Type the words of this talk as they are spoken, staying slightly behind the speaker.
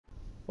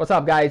What's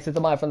up, guys? It's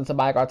Amaya from the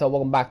Salvajee Cartel.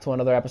 Welcome back to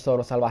another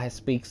episode of Salvajee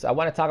Speaks. I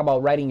want to talk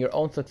about writing your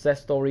own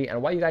success story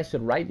and why you guys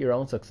should write your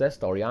own success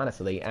story,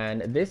 honestly.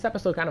 And this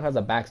episode kind of has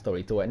a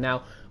backstory to it.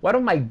 Now, one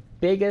of my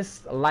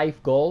biggest life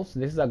goals,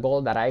 this is a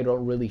goal that I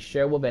don't really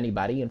share with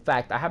anybody. In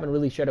fact, I haven't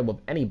really shared it with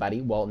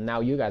anybody. Well, now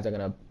you guys are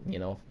going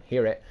to,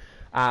 hear it.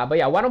 But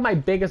yeah, one of my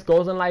biggest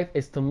goals in life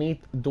is to meet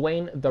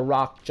Dwayne "The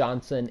Rock"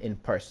 Johnson in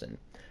person.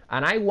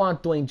 And I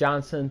want Dwayne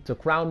Johnson to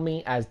crown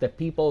me as the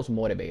people's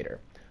motivator.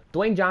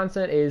 Dwayne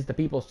Johnson is the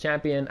people's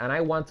champion, and I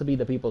want to be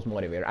the people's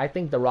motivator. I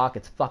think The Rock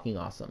is fucking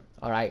awesome,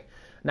 all right?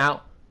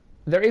 Now,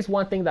 there is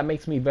one thing that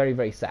makes me very,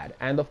 very sad.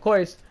 And, of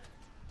course,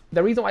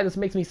 the reason why this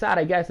makes me sad,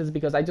 I guess, is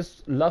because I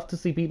just love to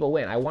see people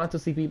win. I want to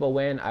see people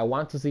win. I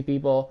want to see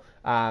people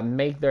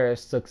make their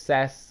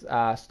success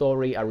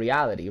story a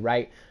reality,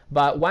 right?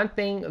 But one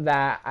thing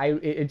that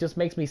it just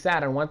makes me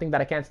sad, and one thing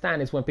that I can't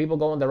stand is when people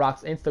go on The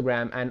Rock's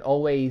Instagram and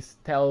always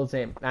tell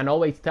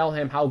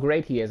him how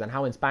great he is and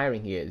how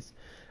inspiring he is.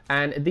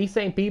 And these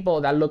same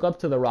people that look up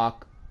to The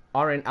Rock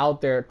aren't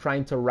out there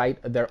trying to write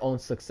their own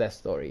success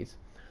stories.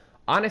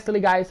 Honestly,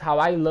 guys, how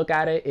I look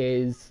at it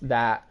is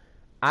that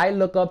I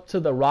look up to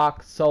The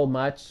Rock so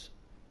much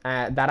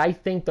that I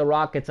think The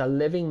Rock is a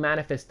living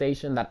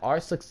manifestation that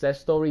our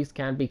success stories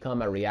can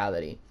become a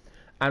reality.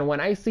 And when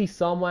I see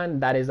someone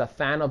that is a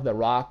fan of The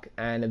Rock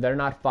and they're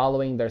not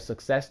following their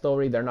success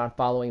story, they're not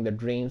following their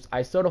dreams,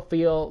 I sort of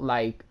feel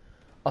like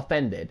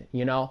offended,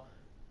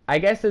 I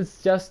guess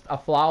it's just a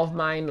flaw of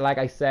mine. Like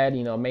I said,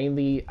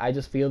 mainly I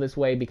just feel this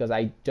way because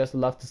I just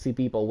love to see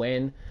people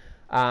win.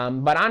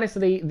 But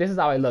honestly, this is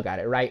how I look at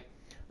it, right?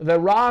 The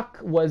Rock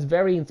was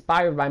very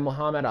inspired by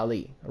Muhammad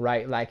Ali,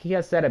 right? Like he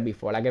has said it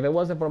before. Like if it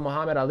wasn't for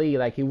Muhammad Ali,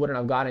 like he wouldn't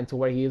have gotten to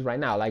where he is right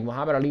now. Like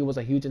Muhammad Ali was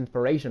a huge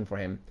inspiration for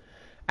him.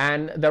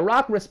 And The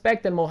Rock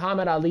respected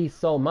Muhammad Ali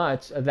so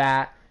much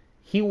that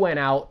he went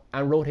out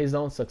and wrote his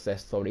own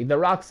success story. The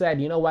Rock said,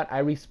 you know what? I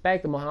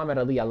respect Muhammad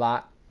Ali a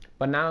lot.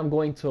 But now I'm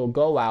going to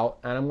go out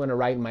and I'm going to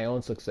write my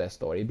own success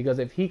story. Because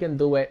if he can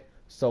do it,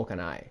 so can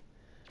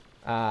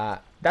I.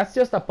 That's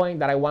just a point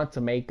that I want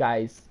to make,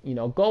 guys.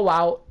 Go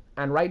out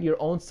and write your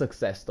own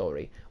success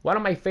story. One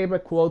of my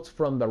favorite quotes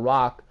from The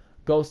Rock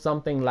goes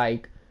something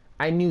like,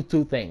 I knew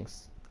two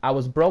things. I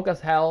was broke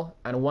as hell,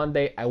 and one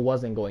day I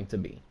wasn't going to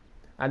be.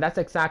 And that's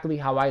exactly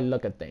how I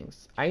look at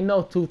things. I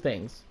know two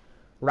things.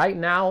 Right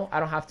now, I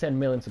don't have 10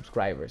 million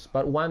subscribers,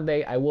 but one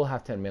day I will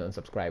have 10 million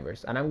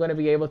subscribers, and I'm going to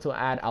be able to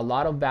add a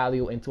lot of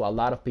value into a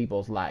lot of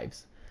people's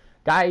lives.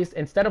 Guys,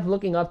 instead of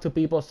looking up to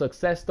people's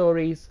success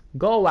stories,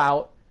 go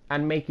out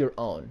and make your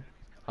own.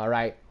 All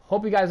right?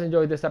 Hope you guys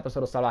enjoyed this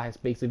episode of Salvajee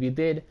Speaks. If you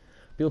did,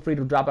 feel free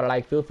to drop a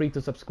like. Feel free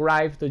to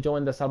subscribe to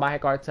join the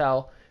Salvajee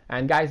Cartel.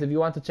 And guys, if you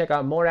want to check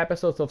out more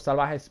episodes of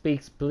Salvajee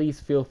Speaks, please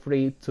feel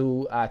free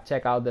to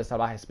check out the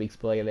Salvajee Speaks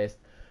playlist.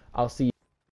 I'll see you.